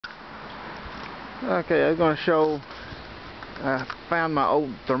Okay, I was going to show, I found my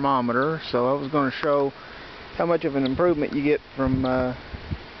old thermometer, so I was going to show how much of an improvement you get from the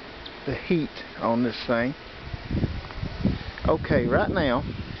heat on this thing. Okay, right now,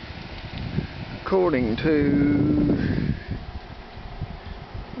 according to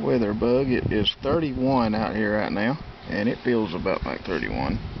WeatherBug, it is 31 out here right now, and it feels about like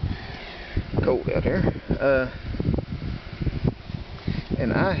 31. Cold out here.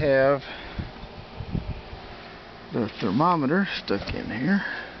 And I have the thermometer stuck in here,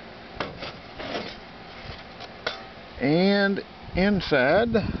 and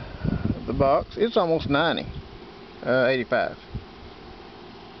inside the box it's almost 90, 85.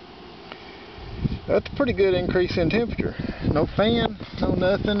 That's a pretty good increase in temperature. No fan, no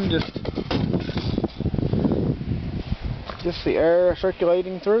nothing, just the air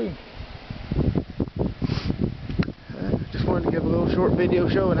circulating through. Just wanted to give a little short video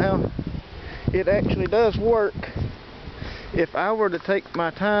showing how it actually does work. If I were to take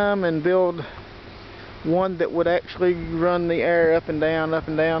my time and build one that would actually run the air up and down,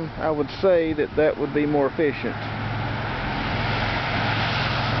 I would say that that would be more efficient.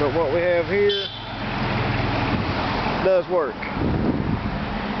 But what we have here does work.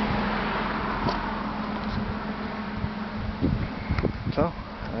 So,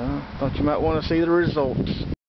 I thought you might want to see the results.